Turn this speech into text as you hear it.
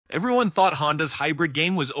Everyone thought Honda's hybrid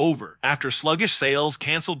game was over. After sluggish sales,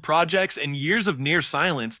 canceled projects, and years of near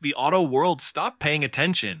silence, the auto world stopped paying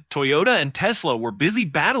attention. Toyota and Tesla were busy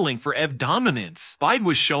battling for EV dominance. Bide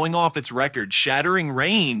was showing off its record-shattering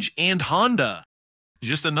range, and Honda,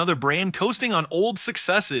 just another brand coasting on old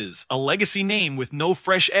successes, a legacy name with no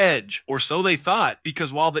fresh edge, or so they thought,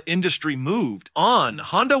 because while the industry moved on,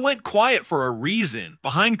 Honda went quiet for a reason.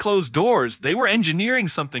 Behind closed doors, they were engineering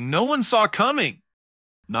something no one saw coming.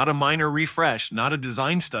 Not a minor refresh, not a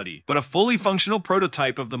design study, but a fully functional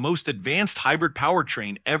prototype of the most advanced hybrid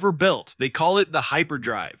powertrain ever built. They call it the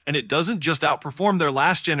HyperDrive, and it doesn't just outperform their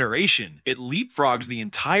last generation, it leapfrogs the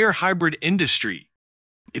entire hybrid industry.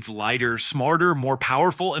 It's lighter, smarter, more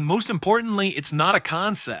powerful, and most importantly, it's not a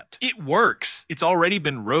concept. It works. It's already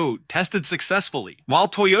been road tested successfully. While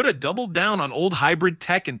Toyota doubled down on old hybrid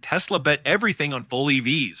tech and Tesla bet everything on full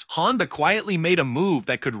EVs, Honda quietly made a move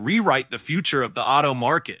that could rewrite the future of the auto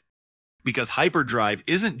market. Because HyperDrive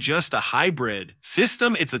isn't just a hybrid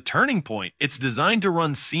system, it's a turning point. It's designed to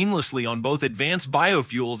run seamlessly on both advanced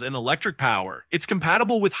biofuels and electric power. It's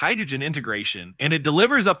compatible with hydrogen integration, and it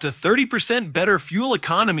delivers up to 30% better fuel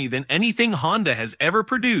economy than anything Honda has ever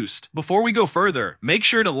produced. Before we go further, make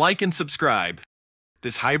sure to like and subscribe.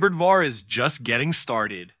 This hybrid VAR is just getting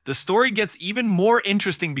started. The story gets even more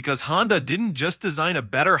interesting because Honda didn't just design a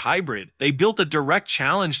better hybrid, they built a direct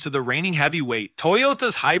challenge to the reigning heavyweight,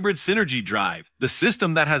 Toyota's hybrid synergy drive, the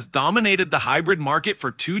system that has dominated the hybrid market for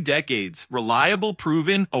 2 decades. Reliable,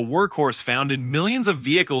 proven, a workhorse found in millions of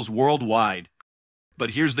vehicles worldwide.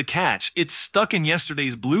 But here's the catch, it's stuck in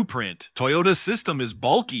yesterday's blueprint. Toyota's system is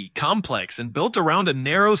bulky, complex, and built around a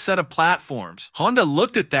narrow set of platforms. Honda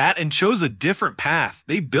looked at that and chose a different path.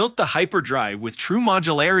 They built the HyperDrive with true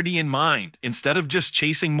modularity in mind. Instead of just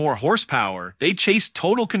chasing more horsepower, they chased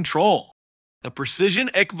total control. A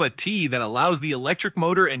precision EQV that allows the electric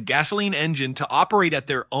motor and gasoline engine to operate at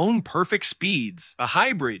their own perfect speeds. A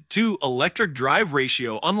hybrid to electric drive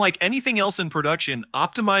ratio unlike anything else in production,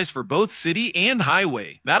 optimized for both city and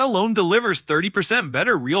highway. That alone delivers 30%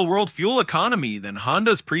 better real-world fuel economy than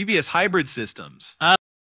Honda's previous hybrid systems.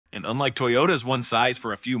 And unlike Toyota's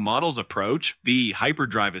one-size-for-a-few-models approach, the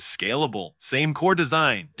HyperDrive is scalable. Same core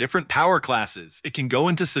design, different power classes. It can go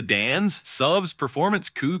into sedans, subs, performance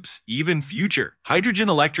coupes, even future hydrogen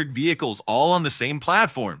electric vehicles all on the same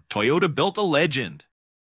platform. Toyota built a legend.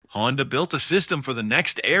 Honda built a system for the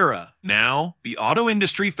next era. Now, the auto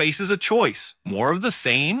industry faces a choice. More of the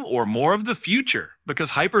same or more of the future.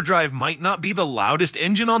 Because HyperDrive might not be the loudest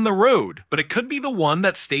engine on the road, but it could be the one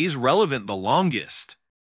that stays relevant the longest.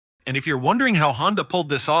 And if you're wondering how Honda pulled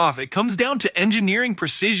this off, it comes down to engineering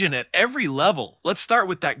precision at every level. Let's start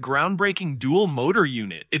with that groundbreaking dual motor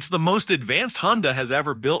unit. It's the most advanced Honda has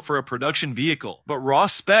ever built for a production vehicle. But raw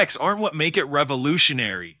specs aren't what make it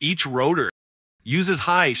revolutionary. Each rotor uses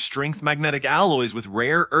high-strength magnetic alloys with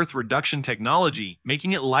rare earth reduction technology,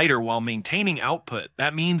 making it lighter while maintaining output.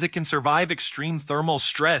 That means it can survive extreme thermal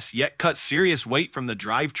stress, yet cut serious weight from the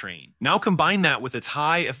drivetrain. Now combine that with its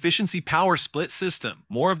high-efficiency power split system.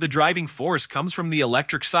 More of the driving force comes from the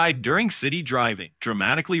electric side during city driving,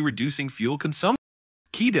 dramatically reducing fuel consumption.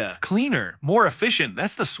 Kita, cleaner, more efficient,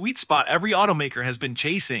 that's the sweet spot every automaker has been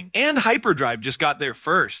chasing. And HyperDrive just got there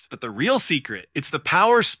first. But the real secret, it's the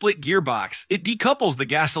power split gearbox. It decouples the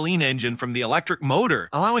gasoline engine from the electric motor,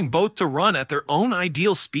 allowing both to run at their own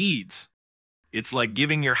ideal speeds. It's like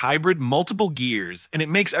giving your hybrid multiple gears, and it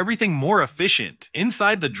makes everything more efficient.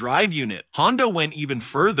 Inside the drive unit, Honda went even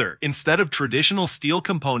further. Instead of traditional steel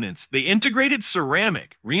components, they integrated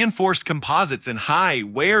ceramic, reinforced composites in high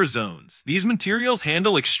wear zones. These materials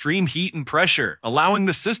handle extreme heat and pressure, allowing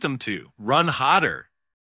the system to run hotter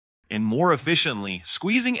and more efficiently,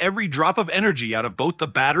 squeezing every drop of energy out of both the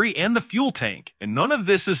battery and the fuel tank. And none of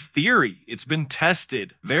this is theory. It's been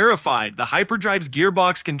tested, verified. The HyperDrive's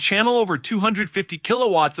gearbox can channel over 250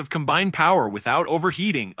 kilowatts of combined power without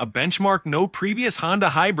overheating, a benchmark no previous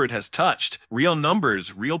Honda hybrid has touched. Real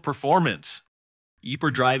numbers, real performance.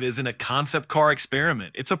 HyperDrive isn't a concept car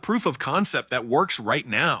experiment, it's a proof of concept that works right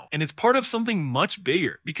now. And it's part of something much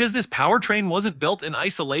bigger, because this powertrain wasn't built in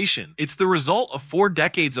isolation. It's the result of 4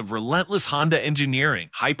 decades of relentless Honda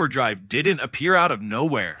engineering. HyperDrive didn't appear out of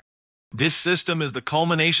nowhere. This system is the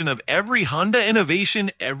culmination of every Honda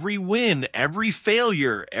innovation, every win, every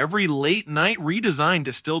failure, every late-night redesign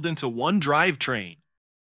distilled into one drivetrain.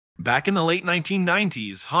 Back in the late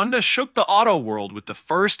 1990s, Honda shook the auto world with the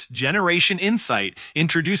first-generation Insight,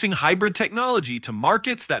 introducing hybrid technology to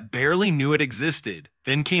markets that barely knew it existed.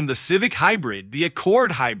 Then came the Civic Hybrid, the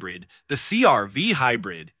Accord Hybrid, the CR-V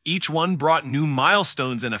Hybrid. Each one brought new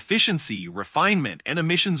milestones in efficiency, refinement, and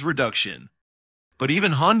emissions reduction. But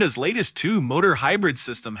even Honda's latest two-motor hybrid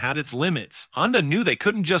system had its limits. Honda knew they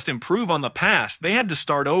couldn't just improve on the past, they had to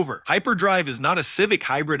start over. HyperDrive is not a Civic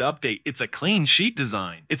hybrid update, it's a clean sheet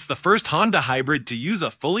design. It's the first Honda hybrid to use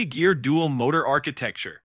a fully geared dual-motor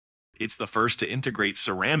architecture. It's the first to integrate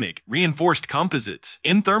ceramic, reinforced composites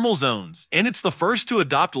in thermal zones, and it's the first to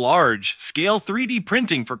adopt large-scale 3D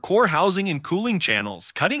printing for core housing and cooling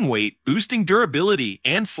channels, cutting weight, boosting durability,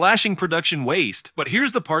 and slashing production waste. But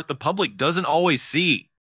here's the part the public doesn't always see.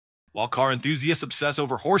 While car enthusiasts obsess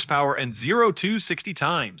over horsepower and 0 to 60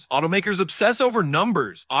 times, automakers obsess over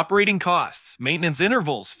numbers, operating costs, maintenance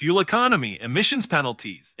intervals, fuel economy, emissions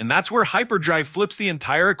penalties. And that's where HyperDrive flips the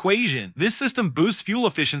entire equation. This system boosts fuel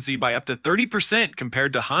efficiency by up to 30%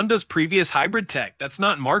 compared to Honda's previous hybrid tech. That's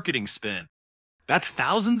not marketing spin. That's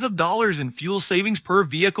thousands of dollars in fuel savings per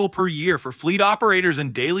vehicle per year for fleet operators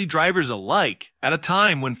and daily drivers alike. At a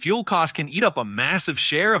time when fuel costs can eat up a massive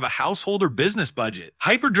share of a household or business budget,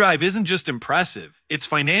 HyperDrive isn't just impressive, it's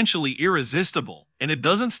financially irresistible. And it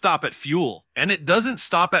doesn't stop at fuel.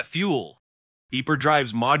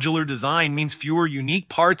 HyperDrive's modular design means fewer unique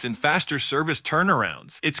parts and faster service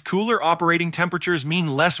turnarounds. Its cooler operating temperatures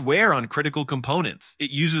mean less wear on critical components.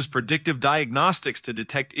 It uses predictive diagnostics to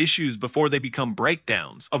detect issues before they become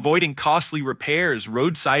breakdowns, avoiding costly repairs,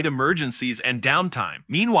 roadside emergencies, and downtime.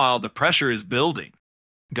 Meanwhile, the pressure is building.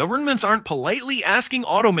 Governments aren't politely asking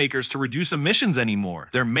automakers to reduce emissions anymore.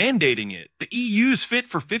 They're mandating it. The EU's Fit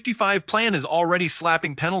for 55 plan is already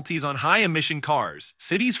slapping penalties on high-emission cars.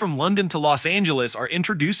 Cities from London to Los Angeles are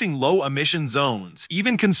introducing low-emission zones.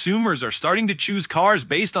 Even consumers are starting to choose cars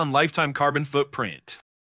based on lifetime carbon footprint.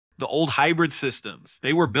 The old hybrid systems,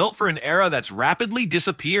 they were built for an era that's rapidly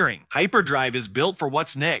disappearing. HyperDrive is built for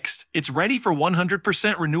what's next. It's ready for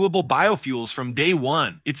 100% renewable biofuels from day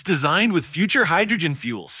one. It's designed with future hydrogen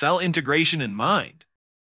fuel cell integration in mind.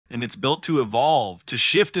 And it's built to evolve, to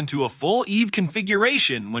shift into a full EV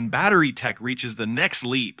configuration when battery tech reaches the next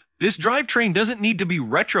leap. This drivetrain doesn't need to be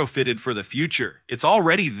retrofitted for the future. It's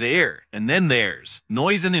already there. And then there's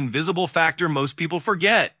noise, an invisible factor most people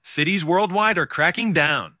forget. Cities worldwide are cracking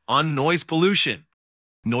down on noise pollution.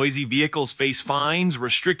 Noisy vehicles face fines,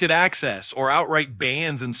 restricted access, or outright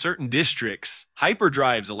bans in certain districts.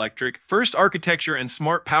 HyperDrive's electric-first architecture and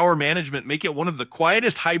smart power management make it one of the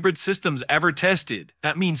quietest hybrid systems ever tested.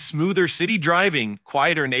 That means smoother city driving,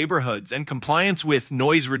 quieter neighborhoods, and compliance with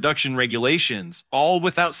noise reduction regulations, all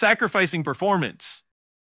without sacrificing performance.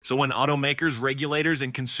 So when automakers, regulators,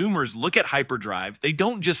 and consumers look at HyperDrive, they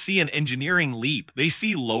don't just see an engineering leap. They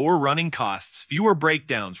see lower running costs, fewer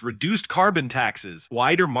breakdowns, reduced carbon taxes,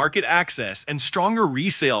 wider market access, and stronger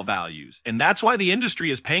resale values. And that's why the industry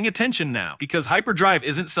is paying attention now, because HyperDrive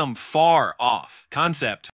isn't some far-off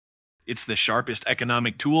concept. It's the sharpest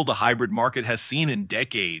economic tool the hybrid market has seen in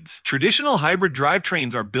decades. Traditional hybrid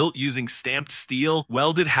drivetrains are built using stamped steel,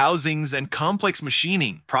 welded housings, and complex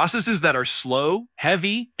machining, processes that are slow,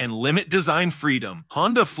 heavy, and limit design freedom.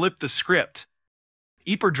 Honda flipped the script.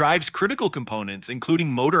 HyperDrive's critical components,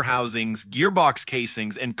 including motor housings, gearbox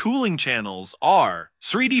casings, and cooling channels, are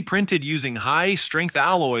 3D printed using high-strength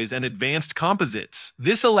alloys and advanced composites.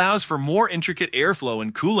 This allows for more intricate airflow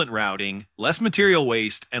and coolant routing, less material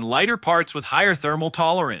waste, and lighter parts with higher thermal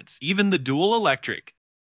tolerance. Even the dual electric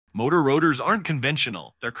motor rotors aren't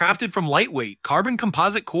conventional. They're crafted from lightweight, carbon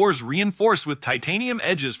composite cores reinforced with titanium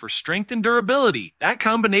edges for strength and durability. That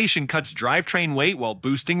combination cuts drivetrain weight while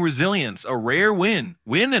boosting resilience, a rare win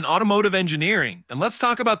in automotive engineering. And let's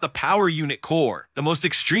talk about the power unit core, the most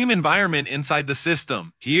extreme environment inside the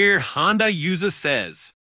system. Here, Honda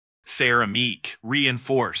says, ceramic,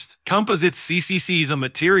 reinforced. Composites CCC is a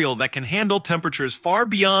material that can handle temperatures far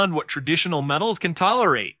beyond what traditional metals can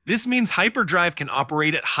tolerate. This means HyperDrive can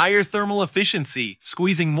operate at higher thermal efficiency,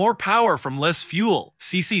 squeezing more power from less fuel.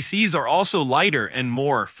 CCCs are also lighter and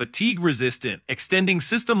more fatigue-resistant, extending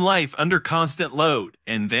system life under constant load.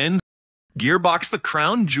 And then Gearbox, the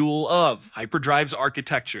crown jewel of HyperDrive's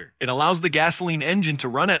architecture. It allows the gasoline engine to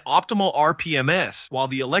run at optimal RPMs, while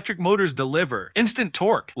the electric motors deliver instant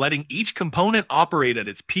torque, letting each component operate at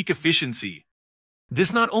its peak efficiency.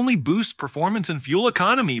 This not only boosts performance and fuel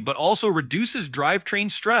economy, but also reduces drivetrain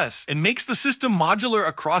stress and makes the system modular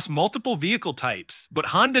across multiple vehicle types. But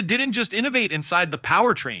Honda didn't just innovate inside the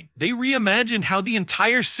powertrain. They reimagined how the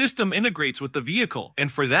entire system integrates with the vehicle. And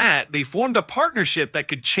for that, they formed a partnership that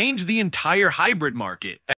could change the entire hybrid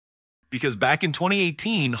market. Because back in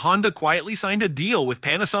 2018, Honda quietly signed a deal with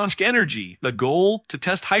Panasonic Energy, the goal to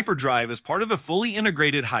test HyperDrive as part of a fully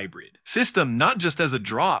integrated hybrid system, not just as a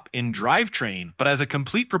drop-in drivetrain, but as a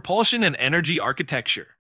complete propulsion and energy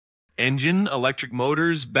architecture. Engine, electric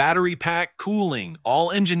motors, battery pack, cooling, all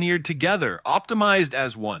engineered together, optimized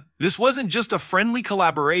as one. This wasn't just a friendly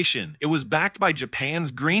collaboration, it was backed by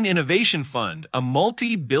Japan's Green Innovation Fund, a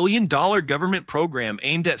multi-billion-dollar government program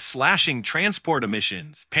aimed at slashing transport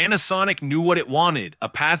emissions. Panasonic knew what it wanted, a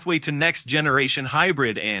pathway to next-generation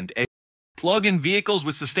hybrid and plug-in vehicles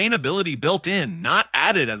with sustainability built in, not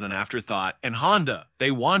added as an afterthought. And Honda, they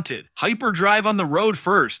wanted HyperDrive on the road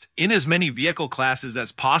first, in as many vehicle classes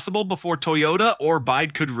as possible before Toyota or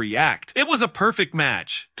BYD could react. It was a perfect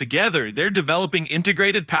match. Together, they're developing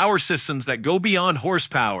integrated power systems that go beyond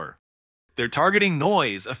horsepower. They're targeting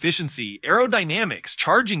noise, efficiency, aerodynamics,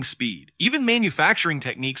 charging speed, even manufacturing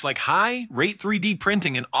techniques like high-rate 3D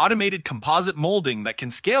printing and automated composite molding that can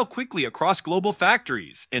scale quickly across global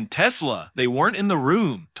factories. And Tesla, they weren't in the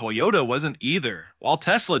room. Toyota wasn't either. While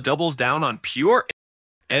Tesla doubles down on pure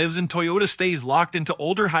EVs and Toyota stays locked into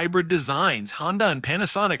older hybrid designs, Honda and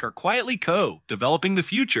Panasonic are quietly developing the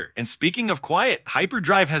future. And speaking of quiet,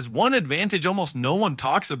 HyperDrive has one advantage almost no one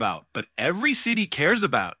talks about, but every city cares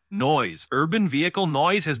about: noise. Urban vehicle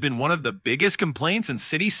noise has been one of the biggest complaints in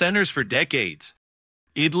city centers for decades.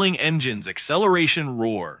 Idling engines, acceleration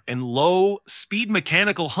roar, and low-speed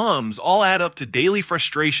mechanical hums all add up to daily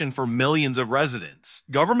frustration for millions of residents.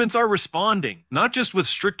 Governments are responding, not just with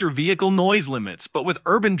stricter vehicle noise limits, but with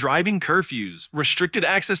urban driving curfews, restricted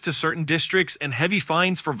access to certain districts, and heavy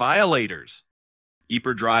fines for violators.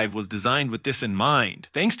 HyperDrive was designed with this in mind.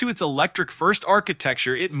 Thanks to its electric-first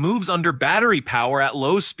architecture, it moves under battery power at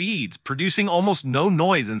low speeds, producing almost no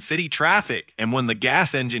noise in city traffic. And when the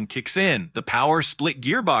gas engine kicks in, the power-split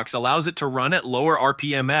gearbox allows it to run at lower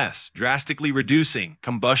RPMs, drastically reducing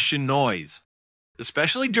combustion noise.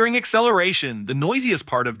 Especially during acceleration, the noisiest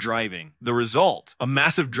part of driving. The result: a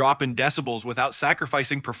massive drop in decibels without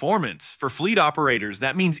sacrificing performance. For fleet operators,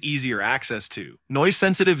 that means easier access to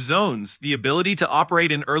noise-sensitive zones, the ability to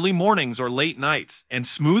operate in early mornings or late nights, and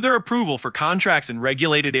smoother approval for contracts in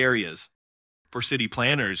regulated areas. For city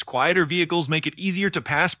planners, quieter vehicles make it easier to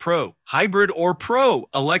pass hybrid or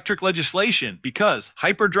electric legislation because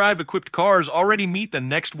HyperDrive-equipped cars already meet the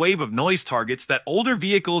next wave of noise targets that older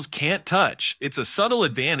vehicles can't touch. It's a subtle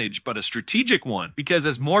advantage, but a strategic one, because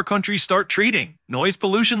as more countries start treating noise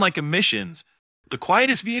pollution like emissions, the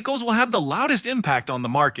quietest vehicles will have the loudest impact on the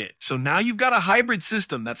market. So now you've got a hybrid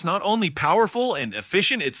system that's not only powerful and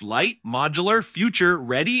efficient, it's light, modular,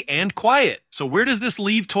 future-ready, and quiet. So where does this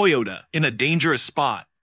leave Toyota? In a dangerous spot.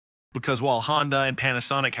 Because while Honda and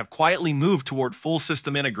Panasonic have quietly moved toward full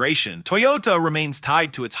system integration, Toyota remains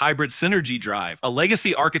tied to its hybrid synergy drive, a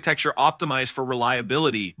legacy architecture optimized for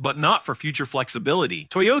reliability, but not for future flexibility.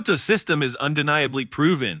 Toyota's system is undeniably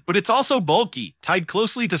proven, but it's also bulky, tied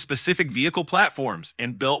closely to specific vehicle platforms,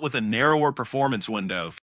 and built with a narrower performance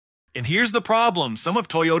window. And here's the problem: some of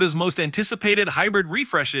Toyota's most anticipated hybrid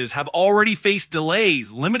refreshes have already faced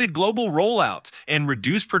delays, limited global rollouts, and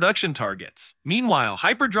reduced production targets. Meanwhile,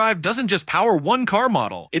 HyperDrive doesn't just power one car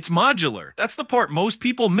model, it's modular. That's the part most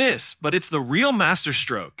people miss, but it's the real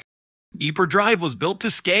masterstroke. HyperDrive was built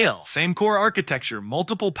to scale, same core architecture,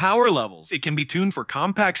 multiple power levels. It can be tuned for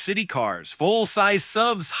compact city cars, full-size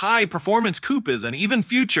subs, high-performance coupes, and even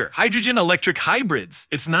future hydrogen-electric hybrids.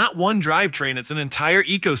 It's not one drivetrain, it's an entire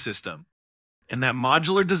ecosystem. And that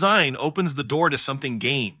modular design opens the door to something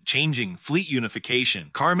game-changing: fleet unification.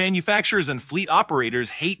 Car manufacturers and fleet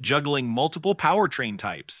operators hate juggling multiple powertrain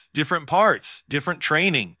types. Different parts, different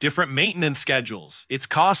training, different maintenance schedules. It's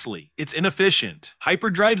costly, it's inefficient.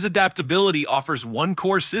 HyperDrive's adaptability offers one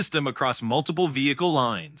core system across multiple vehicle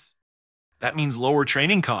lines. That means lower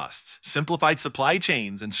training costs, simplified supply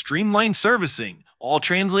chains, and streamlined servicing, all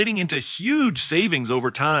translating into huge savings over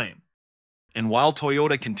time. And while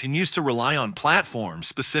Toyota continues to rely on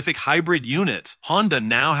platform-specific hybrid units, Honda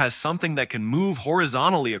now has something that can move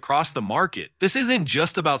horizontally across the market. This isn't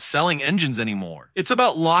just about selling engines anymore. It's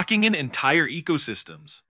about locking in entire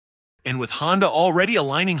ecosystems. And with Honda already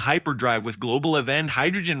aligning HyperDrive with global event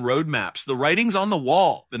hydrogen roadmaps, the writing's on the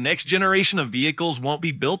wall. The next generation of vehicles won't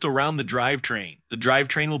be built around the drivetrain. The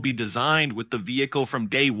drivetrain will be designed with the vehicle from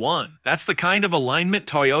day one. That's the kind of alignment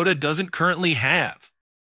Toyota doesn't currently have.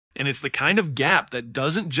 And it's the kind of gap that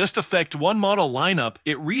doesn't just affect one model lineup,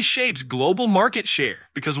 it reshapes global market share.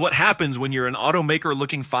 Because what happens when you're an automaker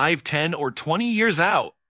looking 5, 10, or 20 years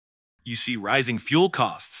out? You see rising fuel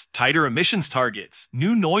costs, tighter emissions targets,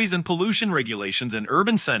 new noise and pollution regulations in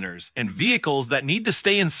urban centers, and vehicles that need to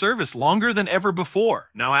stay in service longer than ever before.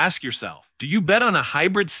 Now ask yourself, do you bet on a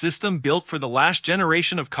hybrid system built for the last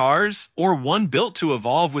generation of cars, or one built to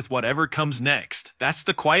evolve with whatever comes next? That's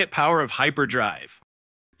the quiet power of HyperDrive.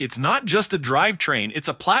 It's not just a drivetrain, it's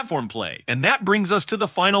a platform play. And that brings us to the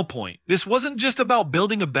final point. This wasn't just about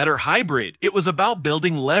building a better hybrid, it was about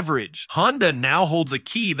building leverage. Honda now holds a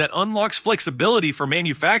key that unlocks flexibility for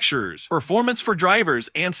manufacturers, performance for drivers,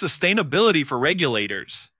 and sustainability for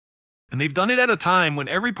regulators. And they've done it at a time when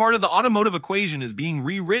every part of the automotive equation is being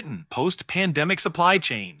rewritten. Post-pandemic supply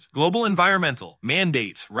chains, global environmental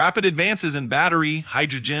mandates, rapid advances in battery,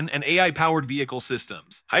 hydrogen, and AI-powered vehicle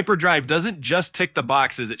systems. HyperDrive doesn't just tick the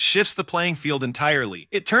boxes, it shifts the playing field entirely.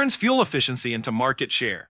 It turns fuel efficiency into market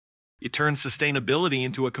share. It turns sustainability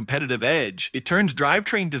into a competitive edge. It turns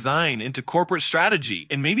drivetrain design into corporate strategy.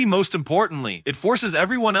 And maybe most importantly, it forces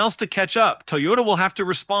everyone else to catch up. Toyota will have to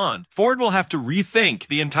respond. Ford will have to rethink.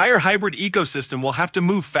 The entire hybrid ecosystem will have to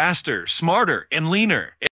move faster, smarter, and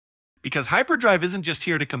leaner. Because HyperDrive isn't just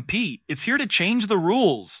here to compete, it's here to change the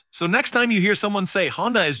rules. So next time you hear someone say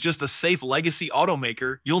Honda is just a safe legacy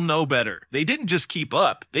automaker, you'll know better. They didn't just keep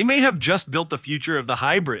up, they may have just built the future of the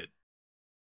hybrid.